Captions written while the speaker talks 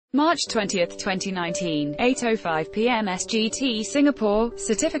March 20, 2019, 8:05 p.m. SGT Singapore,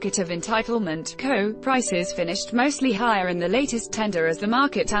 Certificate of Entitlement, COE, prices finished mostly higher in the latest tender as the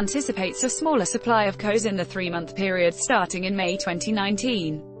market anticipates a smaller supply of COEs in the 3-month period starting in May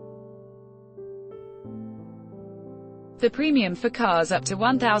 2019. The premium for cars up to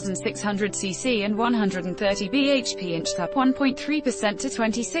 1,600 cc and 130 bhp inched up 1.3% to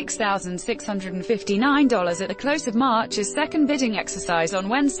 $26,659 at the close of March's second bidding exercise on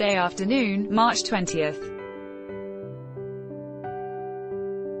Wednesday afternoon, March 20.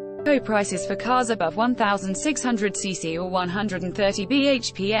 COE prices for cars above 1,600 cc or 130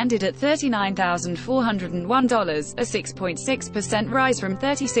 bhp ended at $39,401, a 6.6% rise from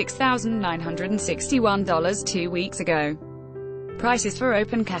 $36,961 2 weeks ago. Prices for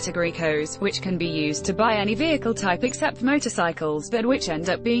open category COEs, which can be used to buy any vehicle type except motorcycles but which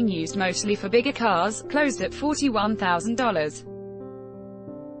end up being used mostly for bigger cars, closed at $41,000.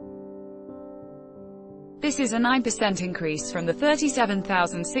 This is a 9% increase from the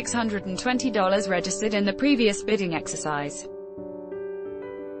 $37,620 registered in the previous bidding exercise.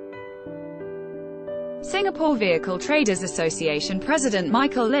 Singapore Vehicle Traders Association President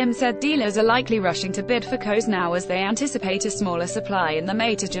Michael Lim said dealers are likely rushing to bid for COEs now as they anticipate a smaller supply in the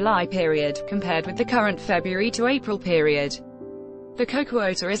May to July period, compared with the current February to April period. The COE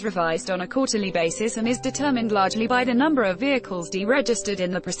quota is revised on a quarterly basis and is determined largely by the number of vehicles deregistered in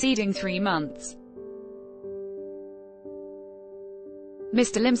the preceding 3 months.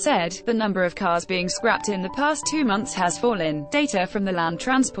 Mr. Lim said, the number of cars being scrapped in the past 2 months has fallen. Data from the Land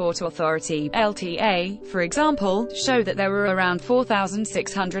Transport Authority, LTA, for example, show that there were around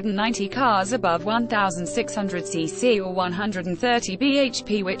 4,690 cars above 1,600 cc or 130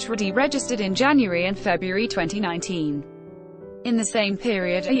 bhp which were deregistered in January and February 2019. In the same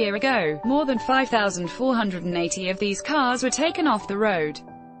period a year ago, more than 5,480 of these cars were taken off the road.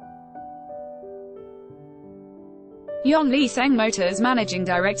 Yong Lee Seng Motors Managing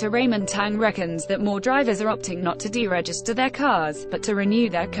Director Raymond Tang reckons that more drivers are opting not to deregister their cars, but to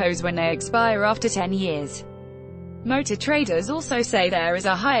renew their COEs when they expire after 10 years. Motor traders also say there is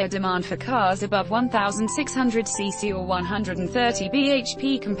a higher demand for cars above 1,600 cc or 130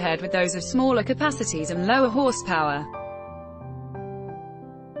 bhp compared with those of smaller capacities and lower horsepower.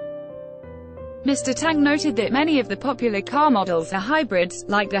 Mr. Tang noted that many of the popular car models are hybrids,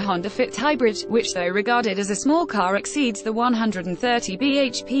 like the Honda Fit Hybrid, which though regarded as a small car exceeds the 130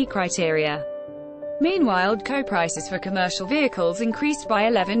 bhp criteria. Meanwhile, COE prices for commercial vehicles increased by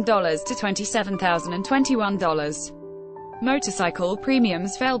 $11 to $27,021. Motorcycle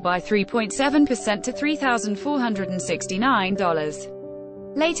premiums fell by 3.7% to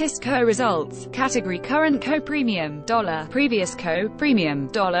 $3,469. Latest COE results: category current COE premium $, previous COE premium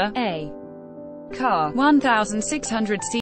 $, A. Car 1,600 cc